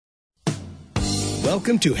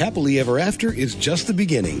Welcome to Happily Ever After is just the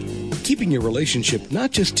beginning. Keeping your relationship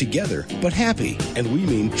not just together, but happy, and we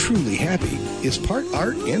mean truly happy, is part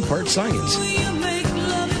art and part science.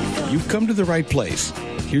 You've come to the right place.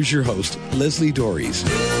 Here's your host, Leslie Dories.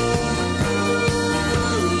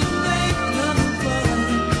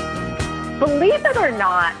 Believe it or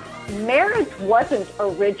not, marriage wasn't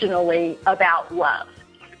originally about love.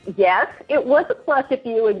 Yes, it was a plus if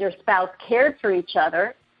you and your spouse cared for each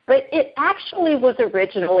other, but it actually was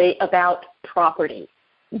originally about property.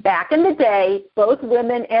 Back in the day, both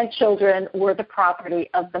women and children were the property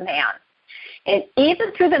of the man. And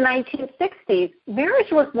even through the 1960s,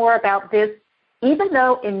 marriage was more about this, even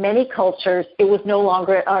though in many cultures it was no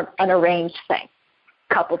longer an arranged thing.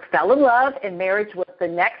 Couples fell in love, and marriage was the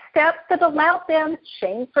next step that allowed them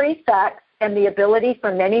shame-free sex and the ability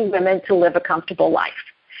for many women to live a comfortable life.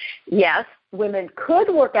 Yes, women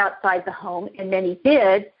could work outside the home, and many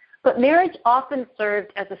did, but marriage often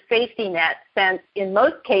served as a safety net since, in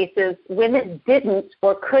most cases, women didn't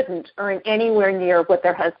or couldn't earn anywhere near what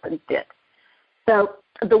their husbands did. So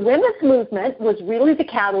the women's movement was really the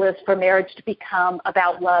catalyst for marriage to become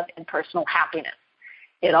about love and personal happiness.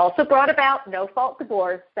 It also brought about no-fault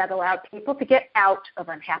divorce that allowed people to get out of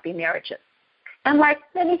unhappy marriages. And like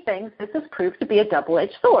many things, this has proved to be a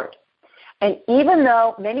double-edged sword. And even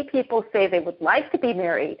though many people say they would like to be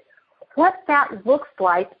married, what that looks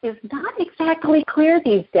like is not exactly clear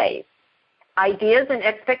these days. Ideas and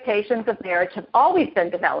expectations of marriage have always been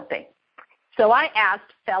developing. So I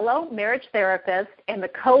asked fellow marriage therapist and the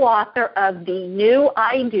co-author of The New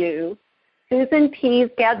I Do, Susan Pease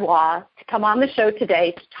Gadbois, to come on the show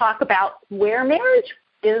today to talk about where marriage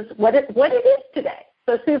is, what it is today.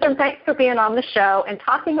 So Susan, thanks for being on the show and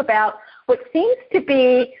talking about what seems to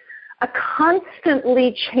be a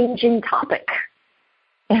constantly changing topic.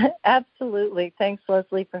 Absolutely. Thanks,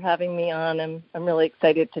 Leslie, for having me on. I'm really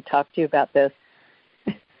excited to talk to you about this.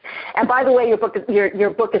 And by the way, your book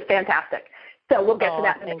is fantastic. So we'll get to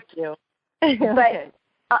that in a minute. Thank you.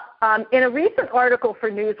 But in a recent article for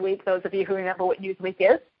Newsweek, those of you who remember what Newsweek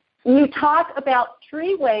is, you talk about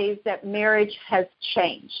 3 ways that marriage has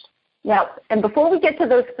changed. Now, and before we get to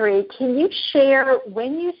those 3, can you share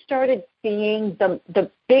when you started seeing the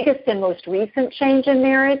biggest and most recent change in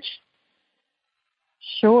marriage?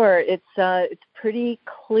 Sure. It's pretty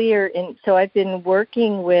clear. So I've been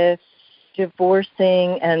working with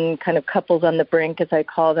divorcing and kind of couples on the brink, as I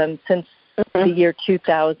call them, since the year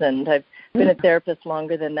 2000. I've been a therapist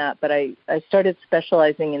longer than that, but I started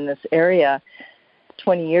specializing in this area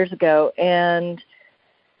 20 years ago, and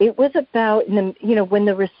it was about, when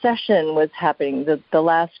the recession was happening, the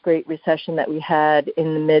last great recession that we had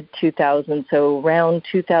in the mid-2000s, so around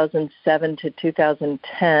 2007 to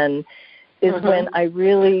 2010, is when I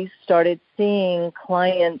really started seeing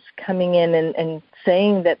clients coming in and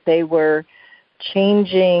saying that they were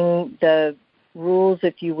changing the rules,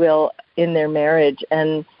 if you will, in their marriage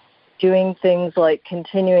and doing things like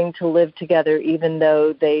continuing to live together even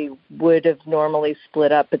though they would have normally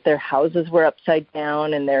split up, but their houses were upside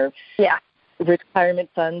down and their retirement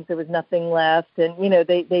funds, there was nothing left. And,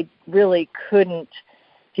 they really couldn't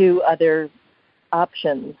do other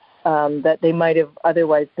options that they might have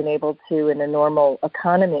otherwise been able to in a normal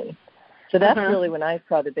economy. So that's really when I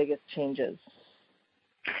saw the biggest changes.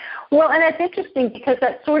 Well, and it's interesting because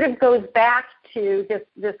that sort of goes back to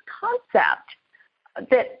this concept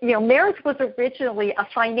that, marriage was originally a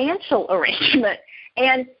financial arrangement,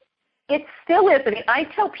 and it still is. I mean, I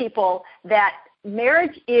tell people that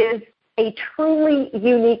marriage is a truly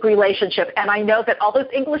unique relationship, and I know that all those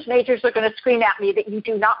English majors are going to scream at me that you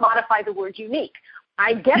do not modify the word unique.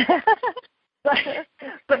 I get that.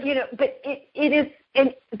 but it is,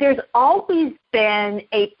 and there's always been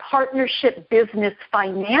a partnership, business,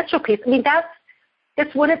 financial piece. I mean,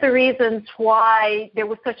 that's one of the reasons why there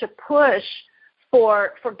was such a push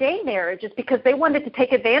for gay marriage, is because they wanted to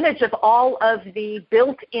take advantage of all of the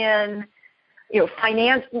built-in,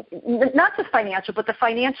 finance, not just financial, but the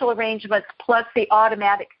financial arrangements plus the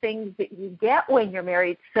automatic things that you get when you're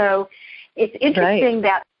married. So it's interesting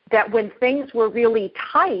that when things were really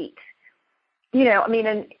tight,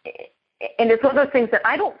 and it's one of those things that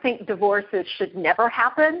I don't think divorces should never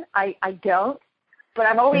happen. I don't. But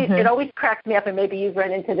I'm always it always cracks me up, and maybe you've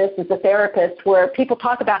run into this as a therapist, where people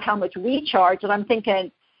talk about how much we charge, and I'm thinking,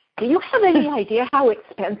 do you have any idea how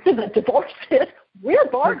expensive a divorce is? We're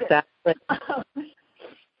bargains. Exactly.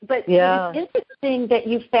 But it's interesting that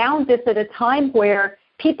you found this at a time where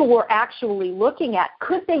people were actually looking at,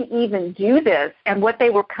 could they even do this? And what they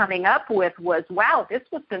were coming up with was, wow, this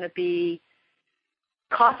was going to be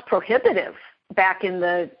cost prohibitive back in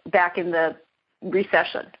the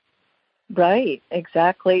recession. Right,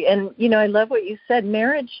 exactly. And, I love what you said.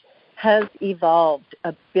 Marriage has evolved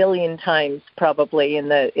a billion times probably in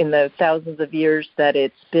the thousands of years that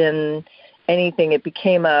it's been anything. It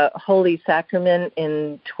became a holy sacrament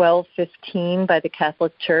in 1215 by the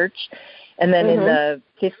Catholic Church. And then in the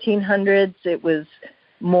 1500s, it was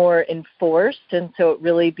more enforced. And so it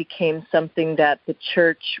really became something that the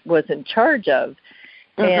church was in charge of.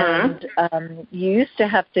 And you used to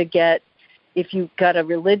have to get, if you got a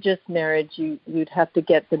religious marriage, you'd have to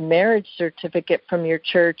get the marriage certificate from your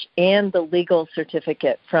church and the legal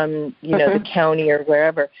certificate from, the county or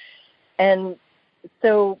wherever. And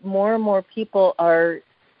so more and more people are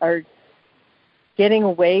getting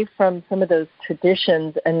away from some of those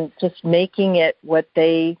traditions and just making it what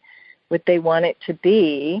they want it to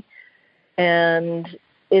be. And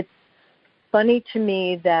it's funny to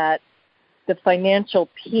me that the financial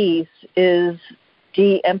piece is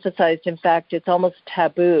de-emphasized. In fact, it's almost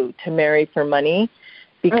taboo to marry for money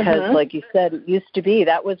because, like you said, it used to be.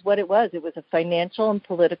 That was what it was. It was a financial and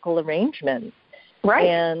political arrangement. Right.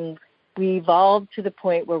 And we evolved to the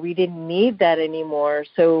point where we didn't need that anymore.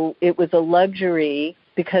 So it was a luxury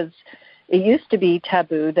because it used to be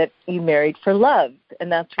taboo that you married for love.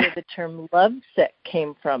 And that's where the term lovesick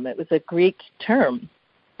came from. It was a Greek term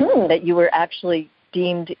that you were actually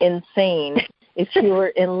deemed insane if you were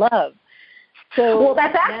in love. So well,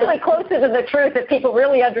 that's actually closer to the truth if people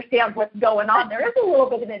really understand what's going on. There is a little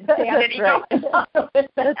bit of insanity going on with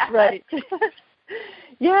that. That's right.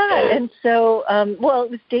 Yeah, and so, it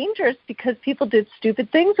was dangerous because people did stupid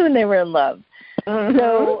things when they were in love.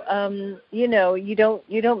 So, you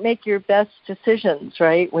don't make your best decisions,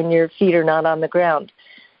 right, when your feet are not on the ground.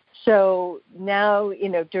 So now,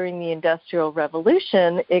 during the Industrial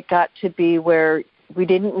Revolution, it got to be where we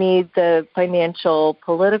didn't need the financial,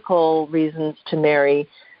 political reasons to marry.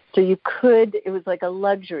 So it was like a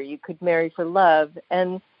luxury. You could marry for love.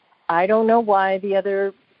 And I don't know why the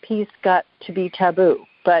other piece got to be taboo,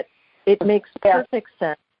 but it makes perfect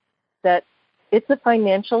sense that it's a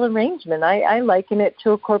financial arrangement. I liken it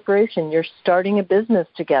to a corporation. You're starting a business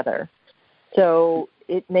together. So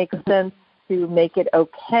it makes sense to make it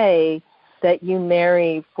okay that you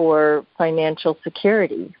marry for financial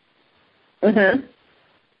security.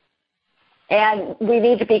 And we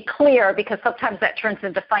need to be clear because sometimes that turns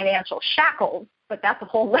into financial shackles, but that's a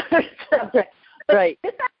whole other subject. Right.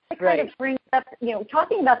 This actually kind of brings up,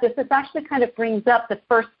 talking about this actually kind of brings up the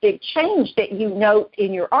first big change that you note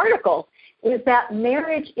in your article is that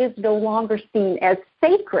marriage is no longer seen as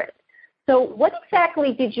sacred. So what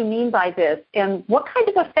exactly did you mean by this, and what kind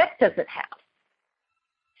of effect does it have?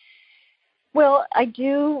 Well, I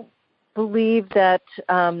do believe that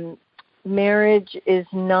marriage is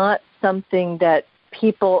not something that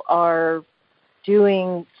people are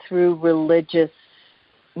doing through religious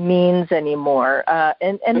means anymore.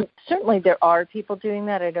 And certainly there are people doing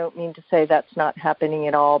that. I don't mean to say that's not happening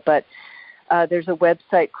at all, but there's a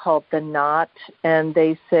website called The Knot, and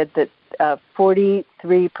they said that 43%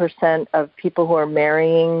 of people who are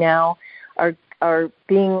marrying now are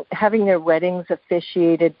having their weddings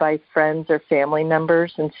officiated by friends or family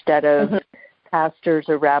members instead of pastors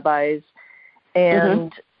or rabbis.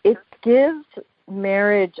 And it gives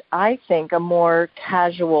marriage, I think, a more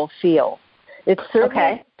casual feel. It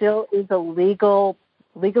certainly still is a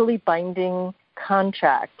legally binding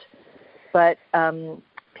contract, but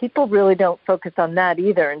people really don't focus on that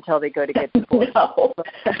either until they go to get divorced.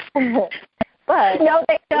 No. But no,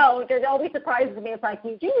 they don't. It always surprises me. It's like,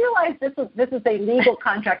 do you realize this is a legal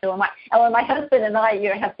contract? And when my husband and I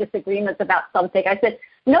have disagreements about something, I said,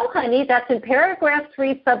 no, honey, that's in paragraph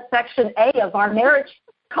 3, subsection A of our marriage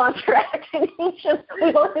contract. And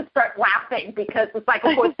we both just start laughing because it's like,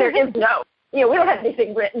 of course, there is no, we don't have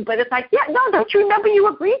anything written, but it's like, no, don't you remember you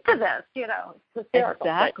agreed to this? It's hysterical.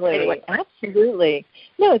 Exactly. Anyway. Absolutely.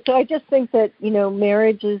 No, so I just think that,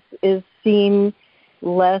 marriage is seen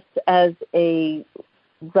less as a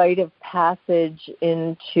rite of passage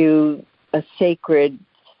into a sacred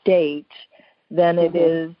state than it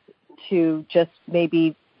is to just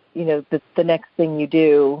maybe, the next thing you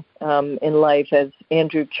do in life, as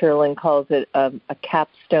Andrew Cherlin calls it, a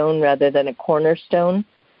capstone rather than a cornerstone.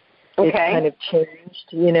 It's kind of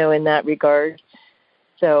changed, in that regard.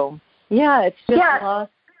 So, it's just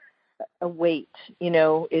lost a weight.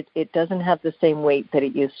 It doesn't have the same weight that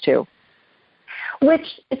it used to.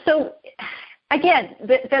 So, again,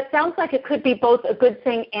 that sounds like it could be both a good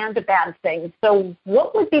thing and a bad thing. So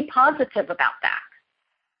what would be positive about that?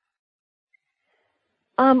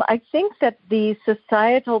 I think that the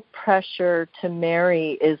societal pressure to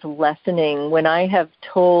marry is lessening. When I have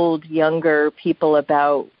told younger people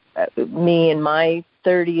about me and my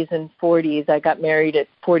 30s and 40s. I got married at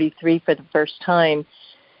 43 for the first time.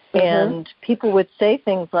 And people would say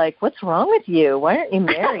things like, "What's wrong with you? Why aren't you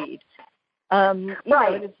married?" You know,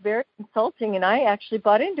 and it's very insulting, and I actually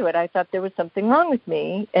bought into it. I thought there was something wrong with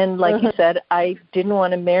me. And like you said, I didn't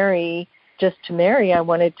want to marry just to marry. I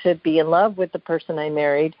wanted to be in love with the person I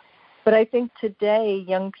married. But I think today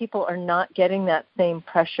young people are not getting that same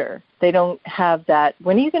pressure. They don't have that,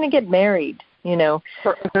 when are you going to get married, you know?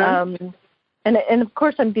 And of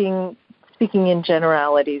course I'm speaking in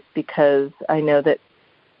generalities because I know that,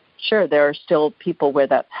 sure, there are still people where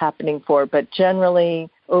that's happening for, but generally,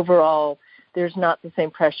 overall, there's not the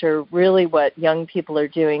same pressure. Really what young people are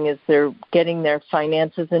doing is they're getting their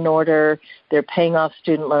finances in order, they're paying off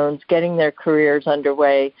student loans, getting their careers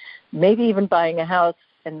underway, maybe even buying a house,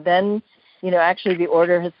 and then, you know, actually the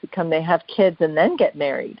order has become they have kids and then get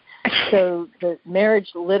married. So the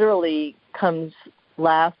marriage literally comes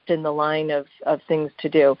last in the line of things to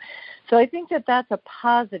do. So I think that that's a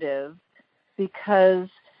positive because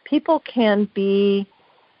people can be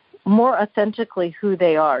more authentically who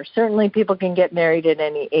they are. Certainly people can get married at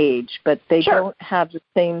any age, but they don't have the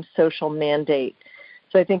same social mandate.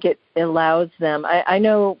 So I think it allows them. I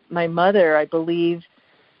know my mother, I believe,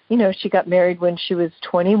 you know, she got married when she was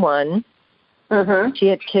 21. She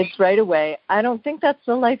had kids right away. I don't think that's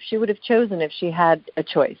the life she would have chosen if she had a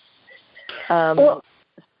choice.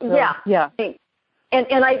 Yeah.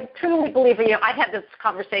 And I truly believe, you know, I had this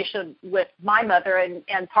conversation with my mother, and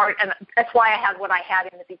that's why I had what I had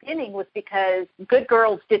in the beginning, was because good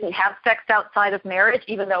girls didn't have sex outside of marriage,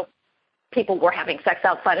 even though people were having sex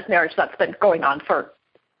outside of marriage. That's been going on for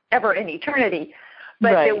ever in eternity.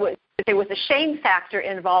 But there was a shame factor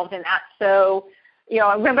involved in that. So, you know,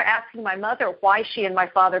 I remember asking my mother why she and my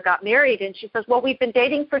father got married, and she says, "Well, we've been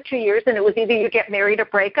dating for 2 years, and it was either you get married or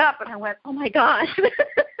break up." And I went, "Oh my gosh."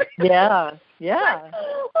 Yeah.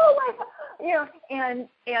 Oh my God. You know,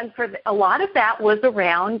 and for a lot of that was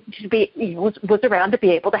around to be, you know, was around to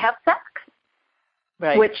be able to have sex.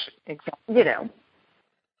 Right. Which, exactly. You know.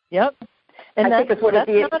 Yep. And I think it's one of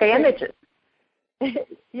the advantages.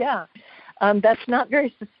 Yeah. That's not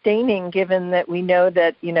very sustaining, given that we know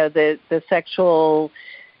that, you know, the sexual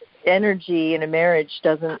energy in a marriage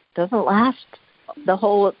doesn't last the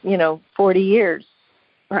whole, you know, 40 years.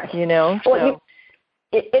 Right. You know. Well,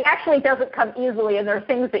 it actually doesn't come easily, and there are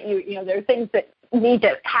things that there are things that need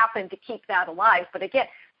to happen to keep that alive. But again,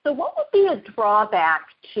 so what would be a drawback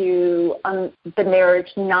to the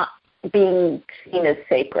marriage not being seen as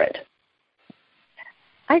sacred?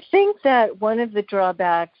 I think that one of the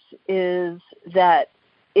drawbacks is that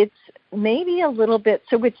it's maybe a little bit,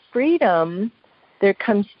 so with freedom, there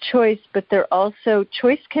comes choice, but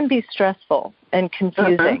choice can be stressful and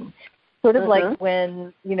confusing. Sort of like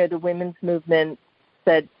when, you know, the women's movement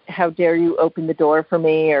said, "How dare you open the door for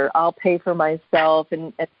me," or "I'll pay for myself,"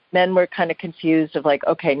 and men were kind of confused of like,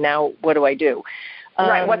 okay, now what do I do?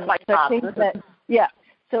 Right, what's my job? I think that,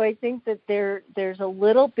 so I think that there's a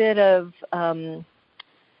little bit of, I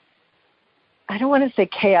don't want to say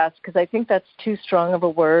chaos because I think that's too strong of a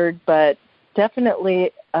word, but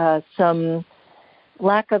definitely some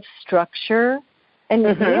lack of structure. And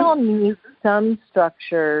we all need some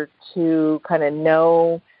structure to kind of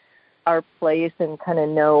know our place and kind of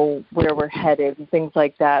know where we're headed and things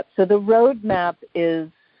like that. So the roadmap is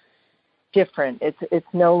different. It's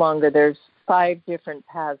no longer, there's 5 different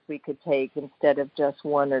paths we could take instead of just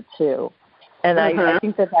 1 or 2. And I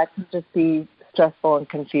think that can just be stressful and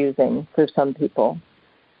confusing for some people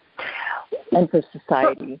and for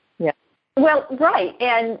society. Yeah. Well, right.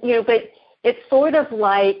 And, you know, but it's sort of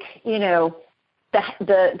like, you know,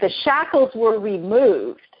 the shackles were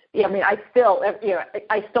removed. Yeah, I mean, I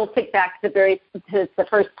still think back to the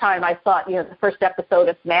first time I saw, you know, the first episode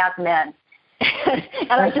of Mad Men. And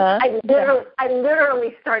I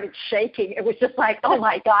literally started shaking. It was just like, oh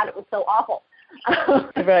my God, it was so awful.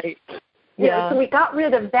 Right. Yeah. So we got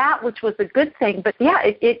rid of that, which was a good thing. But yeah,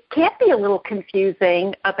 it can be a little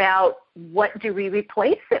confusing about what do we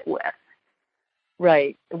replace it with.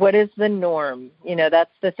 Right. What is the norm? You know,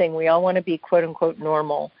 that's the thing. We all want to be quote unquote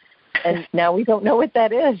normal, and now we don't know what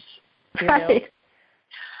that is. Right.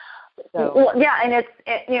 So. Well, yeah, and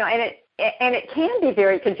it can be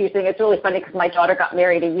very confusing. It's really funny because my daughter got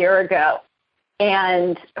married a year ago,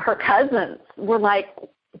 and her cousins were like,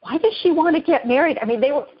 "Why does she want to get married?" I mean,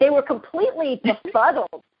 they were completely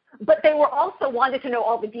befuddled, but they were also wanted to know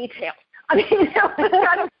all the details. I mean, it was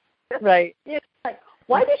kind of right. You know, like,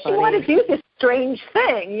 why does she want to do this strange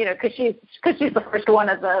thing? You know, because she's the first one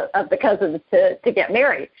of the cousins to get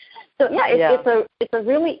married. So yeah, it's a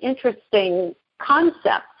really interesting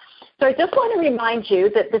concept. So I just want to remind you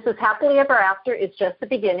that this is Happily Ever After is just the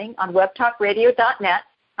beginning on webtalkradio.net.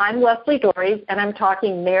 I'm Leslie Dories, and I'm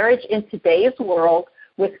talking marriage in today's world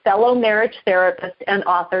with fellow marriage therapist and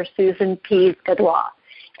author Susan Pease Godoy.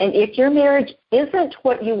 And if your marriage isn't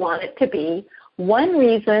what you want it to be, one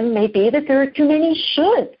reason may be that there are too many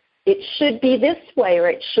shoulds. It should be this way or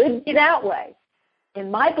it should be that way. In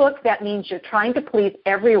my book, that means you're trying to please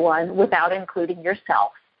everyone without including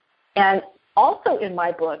yourself. And also in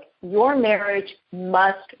my book, your marriage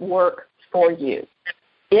must work for you.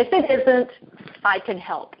 If it isn't, I can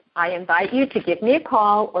help. I invite you to give me a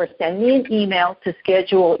call or send me an email to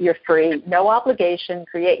schedule your free, no obligation,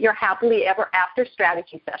 Create Your Happily Ever After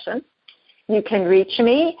strategy session. You can reach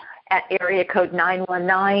me at area code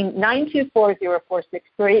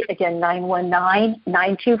 919-924-0463, again,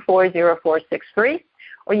 919-924-0463,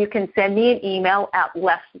 or you can send me an email at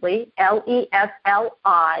Leslie, Lesli,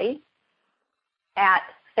 at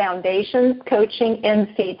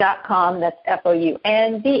foundationscoachingnc.com. That's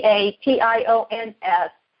FOUNDATIONS,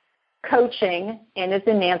 coaching, N as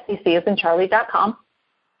in Nancy, C as in Charlie.com.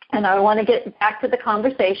 And I want to get back to the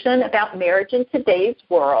conversation about marriage in today's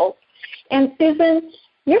world. And Susan,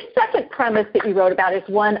 your second premise that you wrote about is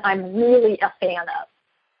one I'm really a fan of.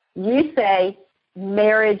 You say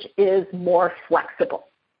marriage is more flexible.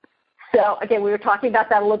 So, again, we were talking about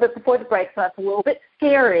that a little bit before the break, so that's a little bit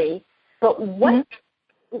scary. But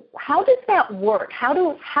how does that work? How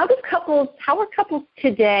are couples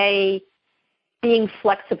today being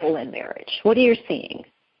flexible in marriage? What are you seeing?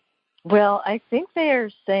 Well, I think they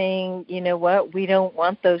are saying, you know what, we don't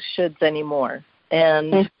want those shoulds anymore.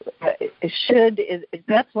 And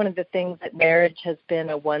that's one of the things that marriage has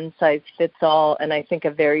been a one-size-fits-all, and I think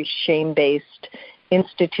a very shame-based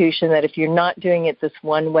institution that if you're not doing it this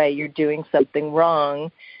one way, you're doing something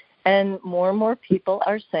wrong. And more people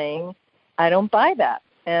are saying, I don't buy that.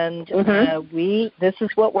 And this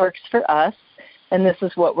is what works for us, and this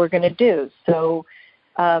is what we're going to do. So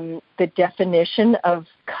the definition of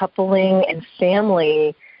coupling and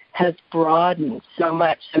family has broadened so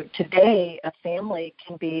much. So today, a family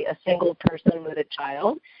can be a single person with a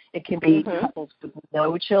child. It can be couples with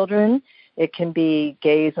no children. It can be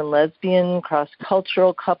gays and lesbian,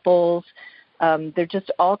 cross-cultural couples. There are just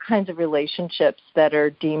all kinds of relationships that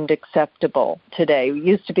are deemed acceptable today. It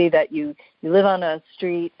used to be that you live on a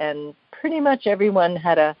street and pretty much everyone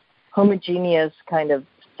had a homogeneous kind of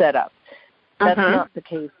setup. That's not the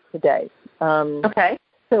case today.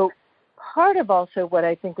 So part of also what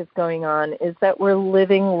I think is going on is that we're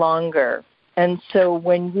living longer. And so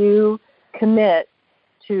when you commit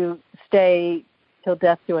to stay till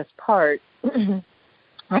death do us part,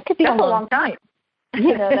 that could be a long time.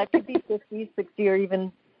 You know, that could be 50, 60, or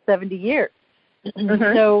even 70 years.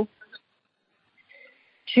 So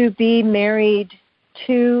to be married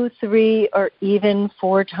 2, 3, or even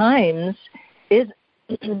 4 times is,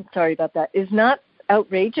 is not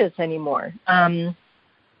outrageous anymore.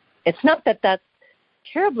 It's not that that's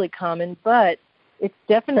terribly common, but it's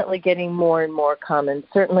definitely getting more and more common,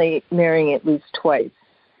 certainly marrying at least twice.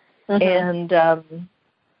 And,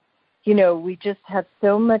 you know, we just have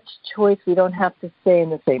so much choice. We don't have to stay in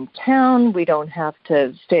the same town. We don't have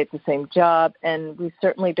to stay at the same job. And we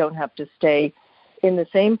certainly don't have to stay in the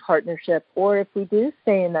same partnership. Or if we do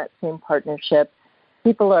stay in that same partnership,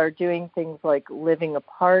 people are doing things like living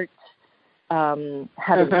apart,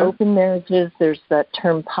 having open marriages. There's that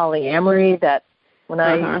term polyamory that when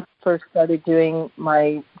I first started doing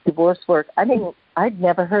my divorce work, I'd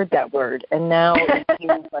never heard that word. And now it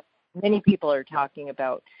seems like many people are talking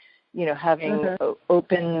about, you know, having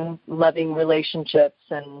open, loving relationships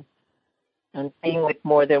and being with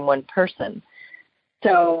more than one person.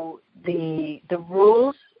 So the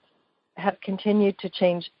rules have continued to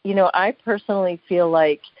change. You know, I personally feel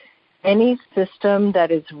like any system that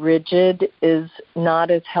is rigid is not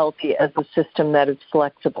as healthy as a system that is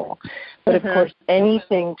flexible. But, of course,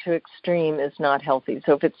 anything too extreme is not healthy.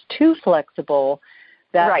 So if it's too flexible,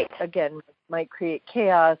 that, again, might create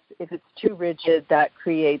chaos. If it's too rigid, that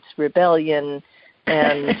creates rebellion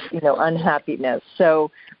and, you know, unhappiness.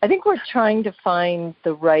 So I think we're trying to find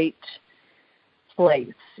the right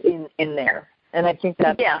place in there. And I think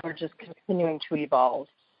that we're just continuing to evolve.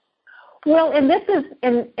 Well, and this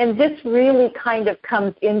really kind of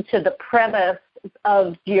comes into the premise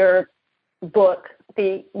of your book,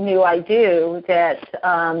 The New I Do, that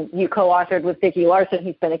you co-authored with Vicki Larson,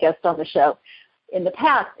 who's been a guest on the show in the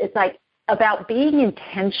past. It's like about being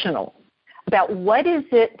intentional, about what is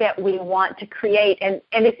it that we want to create. And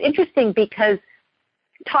it's interesting because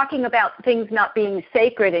talking about things not being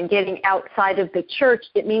sacred and getting outside of the church,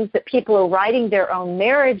 it means that people are writing their own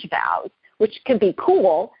marriage vows, which can be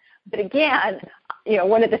cool, But again,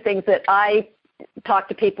 one of the things that I talk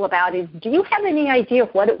to people about is, do you have any idea of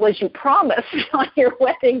what it was you promised on your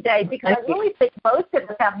wedding day? Because I really think most of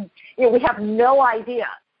us have, we have no idea.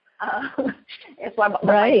 It's why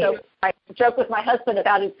I joke with my husband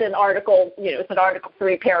about it's in Article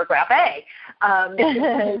 3, Paragraph A.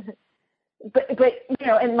 But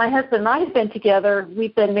and my husband and I have been together.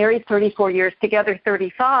 We've been married 34 years, together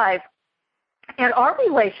 35, and our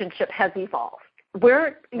relationship has evolved.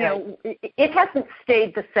 It hasn't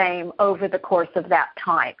stayed the same over the course of that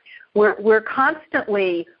time. We're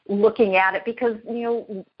constantly looking at it because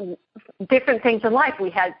different things in life. We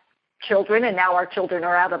had children, and now our children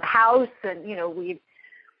are out of the house, and we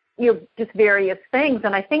just various things.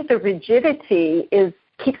 And I think the rigidity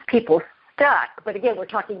keeps people stuck. But again, we're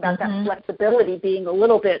talking about that flexibility being a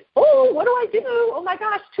little bit. Oh, what do I do? Oh my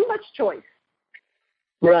gosh, too much choice.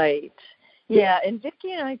 Right. Yeah, and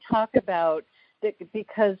Vicki and I talk about.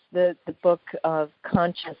 Because the book of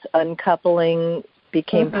Conscious Uncoupling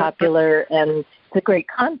became popular, and it's a great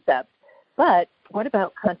concept. But what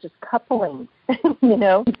about conscious coupling? I'm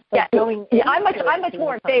much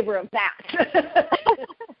more in favor of that.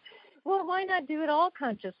 Well, why not do it all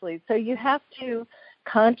consciously? So you have to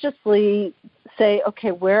consciously say,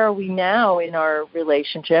 okay, where are we now in our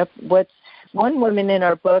relationship? One woman in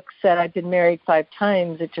our book said, I've been married 5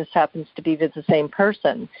 times. It just happens to be with the same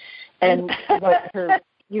person. And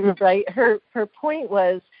you were right. Her point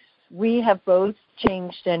was, we have both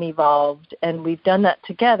changed and evolved, and we've done that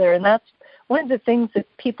together. And that's one of the things that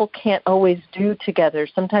people can't always do together.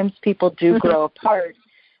 Sometimes people do grow apart.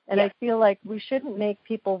 And I feel like we shouldn't make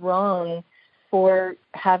people wrong for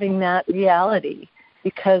having that reality,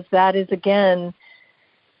 because that is, again,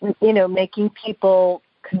 making people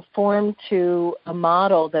conform to a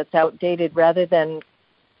model that's outdated rather than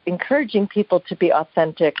encouraging people to be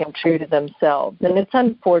authentic and true to themselves. And it's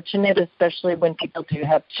unfortunate, especially when people do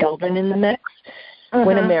have children in the mix,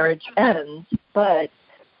 when a marriage ends. But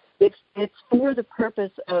it's for the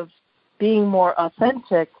purpose of being more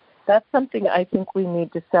authentic. That's something I think we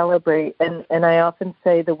need to celebrate. And I often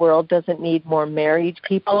say the world doesn't need more married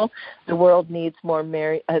people. The world needs more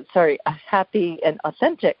happy and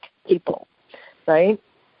authentic people, right?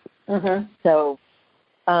 So,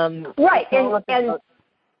 right.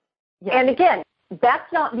 And again,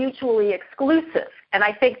 that's not mutually exclusive. And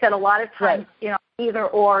I think that a lot of times, either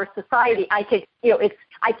or society,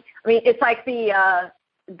 it's like the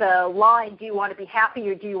line, do you want to be happy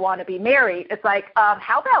or do you want to be married? It's like,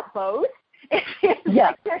 how about both?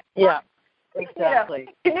 Exactly.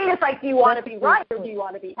 To me, it's like, do you want to be right or do you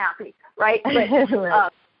want to be happy, right?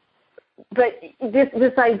 But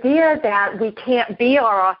this idea that we can't be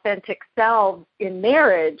our authentic selves in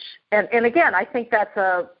marriage, and again, I think that's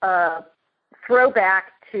a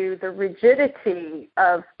throwback to the rigidity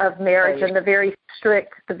of marriage and the very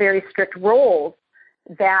strict roles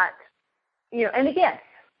that, and again,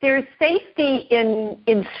 there's safety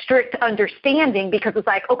in strict understanding, because it's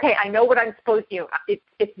like, okay, I know what I'm supposed to do.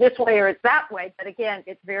 It's this way or it's that way. But again,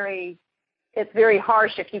 it's very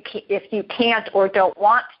harsh if you can't or don't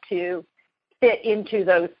want to fit into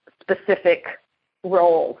those specific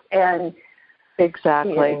roles. And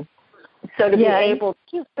exactly. So to be able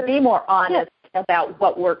to be more honest about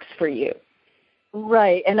what works for you.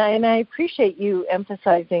 Right. And I appreciate you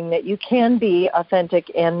emphasizing that you can be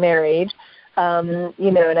authentic and married. And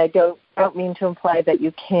I don't mean to imply that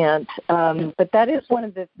you can't, but that is one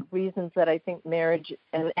of the reasons that I think marriage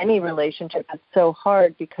and any relationship is so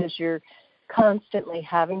hard, because you're constantly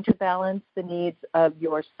having to balance the needs of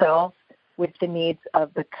yourself with the needs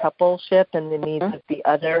of the coupleship and the needs of the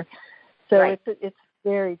other. So it's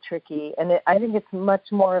very tricky, and I think it's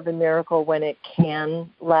much more of a miracle when it can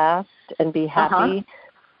last and be happy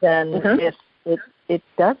than if it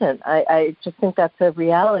doesn't. I just think that's a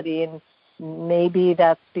reality, and maybe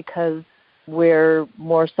that's because we're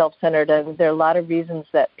more self-centered, and there are a lot of reasons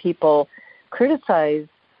that people criticize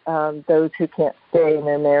those who can't stay in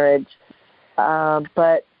their marriage.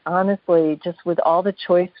 But honestly, just with all the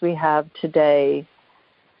choice we have today,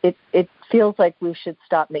 it feels like we should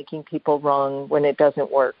stop making people wrong when it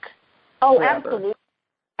doesn't work. Oh, forever.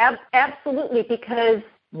 Absolutely, because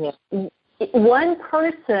one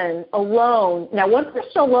person alone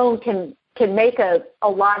can make a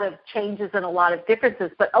lot of changes and a lot of differences,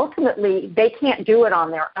 but ultimately they can't do it on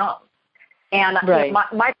their own. And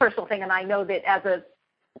my personal thing, and I know that as a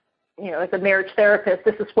marriage therapist,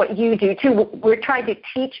 this is what you do too. We're trying to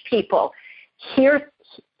teach people, here's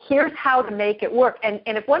how to make it work. And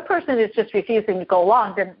if one person is just refusing to go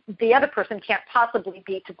along, then the other person can't possibly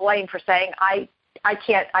be to blame for saying, I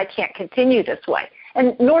can't continue this way.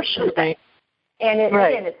 And nor should they. And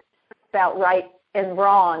again, about right and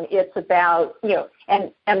wrong. It's about,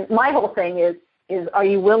 and my whole thing is are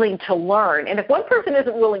you willing to learn? And if one person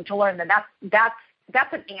isn't willing to learn, then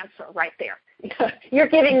that's an answer right there. You're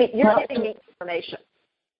giving me information.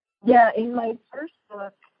 Yeah, in my first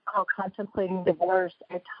book called Contemplating Divorce,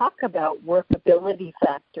 I talk about workability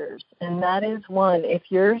factors, and that is one. If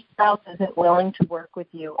your spouse isn't willing to work with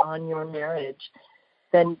you on your marriage,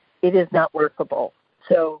 then it is not workable.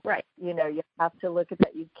 So, right. You have to look at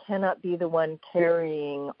that. You cannot be the one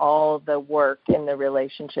carrying all the work in the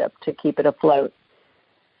relationship to keep it afloat.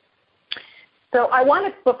 So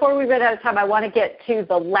before we run out of time, I want to get to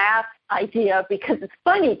the last idea, because it's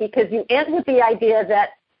funny, because you end with the idea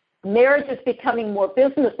that marriage is becoming more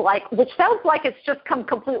business-like, which sounds like it's just come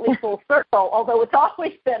completely full circle, although it's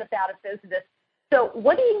always been about a business. So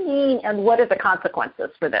what do you mean, and what are the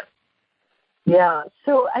consequences for this? Yeah,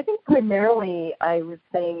 so I think primarily I was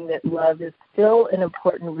saying that love is still an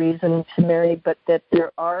important reason to marry, but that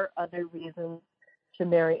there are other reasons to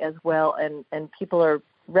marry as well, and people are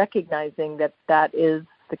recognizing that that is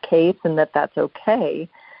the case and that that's okay.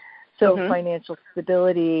 So financial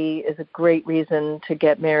stability is a great reason to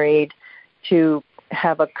get married, to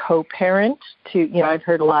have a co-parent. I've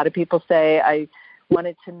heard a lot of people say, I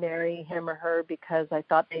wanted to marry him or her because I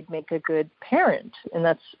thought they'd make a good parent, and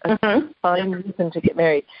that's a fine reason to get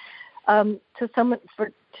married. To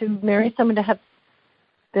marry someone, to have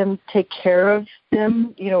them take care of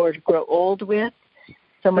them, or to grow old with,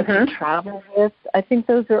 someone to travel with. I think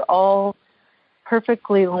those are all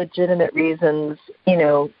perfectly legitimate reasons,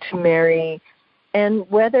 to marry. And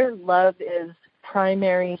whether love is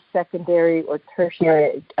primary, secondary, or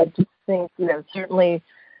tertiary, I just think, certainly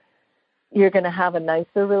you're going to have a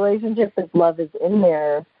nicer relationship if love is in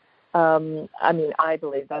there. I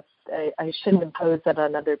believe I shouldn't impose that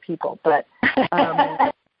on other people, but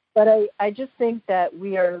I just think that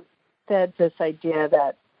we are fed this idea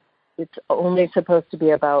that it's only supposed to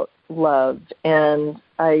be about love. And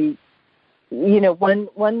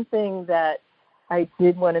one thing that I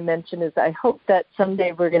did want to mention is I hope that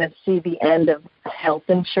someday we're going to see the end of health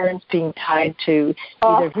insurance being tied to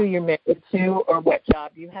either who you're married to or what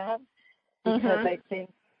job you have. Because I think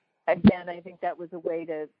that was a way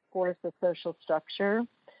to force a social structure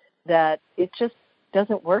that it just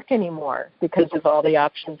doesn't work anymore because of all the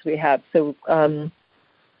options we have. So a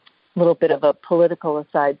little bit of a political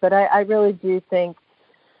aside, but I really do think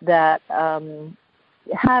that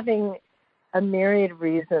having a myriad of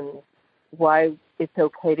reasons why it's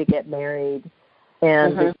okay to get married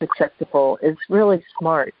and it's acceptable is really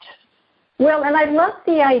smart. Well, and I love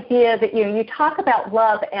the idea that you talk about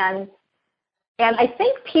love, and I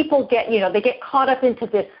think people get they get caught up into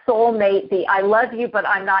this soulmate, the I love you but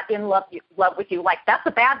I'm not in love with you, like that's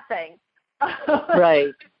a bad thing.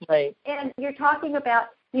 Right. And you're talking about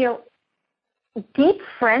deep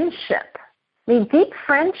friendship. Deep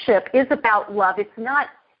friendship is about love. It's not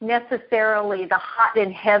necessarily the hot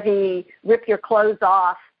and heavy, rip your clothes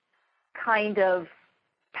off kind of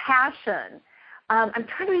passion. I'm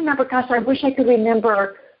trying to remember, I wish I could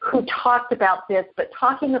remember who talked about this, but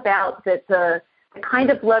talking about that the kind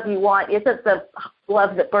of love you want isn't the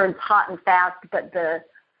love that burns hot and fast, but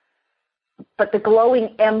the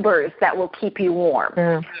glowing embers that will keep you warm.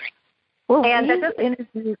 Yeah. Well, and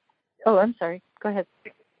I'm sorry. Go ahead.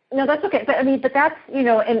 No, that's okay. But that's,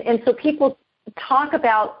 and so people talk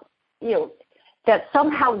about, that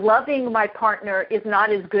somehow loving my partner is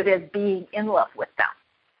not as good as being in love with them.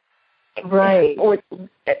 Right. Or,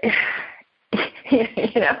 and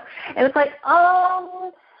it's like,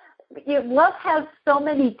 love has so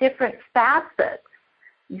many different facets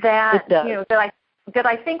that, that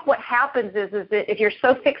I think what happens is that if you're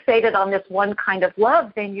so fixated on this one kind of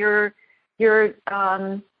love, then you're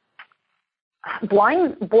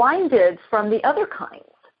blinded from the other kinds.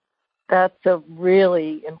 That's a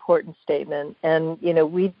really important statement. And,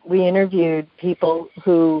 we interviewed people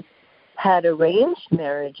who had arranged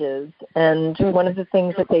marriages, and one of the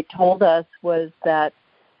things that they told us was that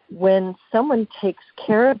when someone takes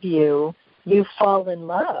care of you, you fall in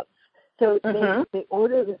love. So the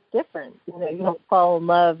order is different. You don't fall in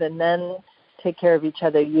love and then take care of each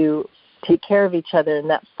other. You take care of each other, and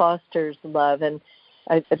that fosters love. And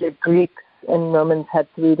the Greeks and Romans had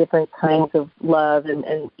 3 different kinds of love. And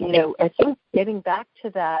I think getting back to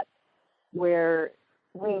that, where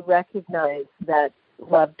we recognize that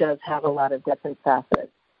love does have a lot of different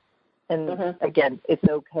facets. And again, it's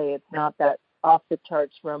okay. It's not that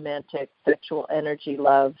off-the-charts romantic sexual energy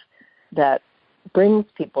love that brings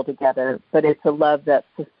people together, but it's a love that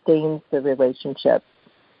sustains the relationship.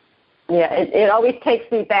 Yeah, it always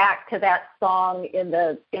takes me back to that song in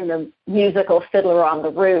the musical Fiddler on the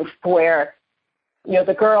Roof, where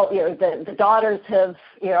the daughters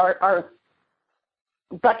are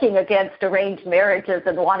bucking against arranged marriages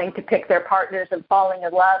and wanting to pick their partners and falling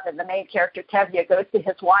in love, and the main character Tevye goes to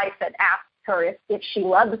his wife and asks her if she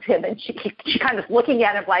loves him, and she kind of looking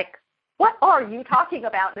at him like, what are you talking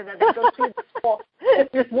about? And then they go through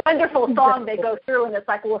this wonderful song they go through, and it's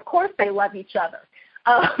like, well, of course they love each other.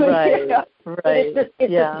 Right. It's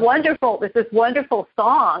this wonderful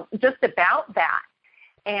song just about that.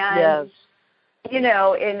 And,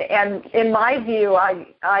 and in my view,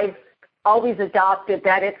 I've always adopted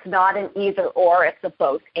that it's not an either or, it's a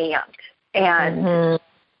both and. And,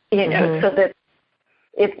 so that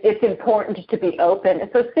it's important to be open. And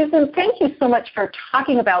so, Susan, thank you so much for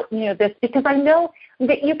talking about, this, because I know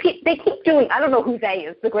that they keep doing, I don't know who they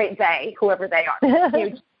is, the great they, whoever they are,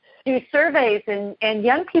 do surveys, and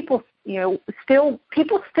young people,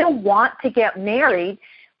 people still want to get married,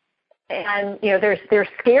 and they're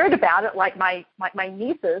scared about it. Like my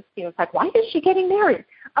nieces, it's like, why is she getting married?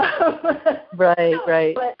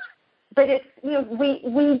 Right. But it's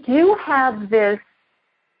we do have this.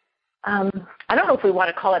 I don't know if we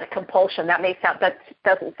want to call it a compulsion. That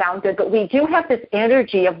doesn't sound good. But we do have this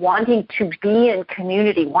energy of wanting to be in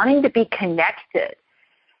community, wanting to be connected.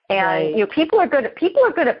 And people are going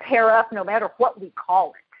to pair up no matter what we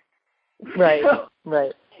call it. Right.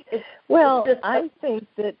 Right. I think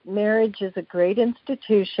that marriage is a great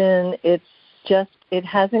institution. It's just it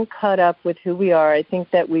hasn't caught up with who we are. I think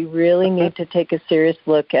that we really need to take a serious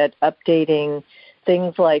look at updating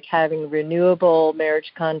things like having renewable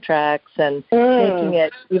marriage contracts and making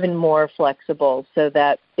it even more flexible so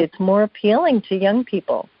that it's more appealing to young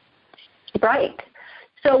people. Right.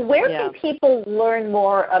 So where can people learn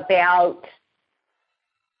more about,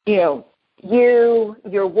 you,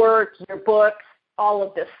 your work, your books, all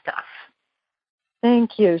of this stuff?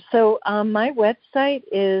 Thank you. So my website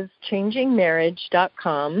is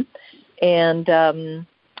changingmarriage.com, and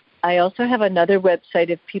I also have another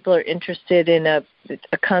website if people are interested in a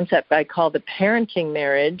concept I call the parenting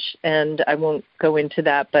marriage, and I won't go into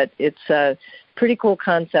that, but it's a pretty cool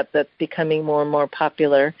concept that's becoming more and more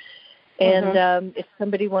popular. And if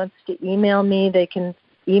somebody wants to email me, they can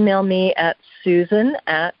email me at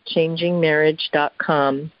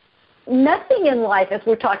susan@changingmarriage.com. Nothing in life, as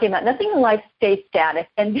we're talking about, nothing in life stays static,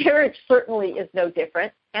 and marriage certainly is no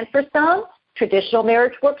different. And for some, traditional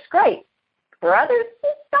marriage works great. For others,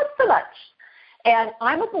 not so much. And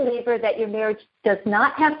I'm a believer that your marriage does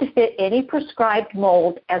not have to fit any prescribed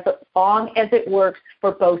mold as long as it works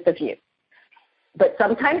for both of you. But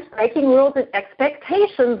sometimes breaking rules and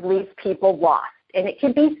expectations leaves people lost, and it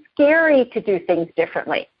can be scary to do things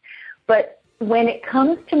differently. But when it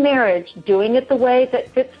comes to marriage, doing it the way that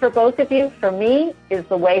fits for both of you, for me, is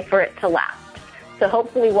the way for it to last. So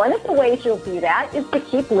hopefully one of the ways you'll do that is to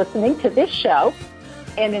keep listening to this show.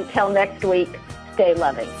 And until next week, stay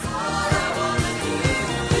loving.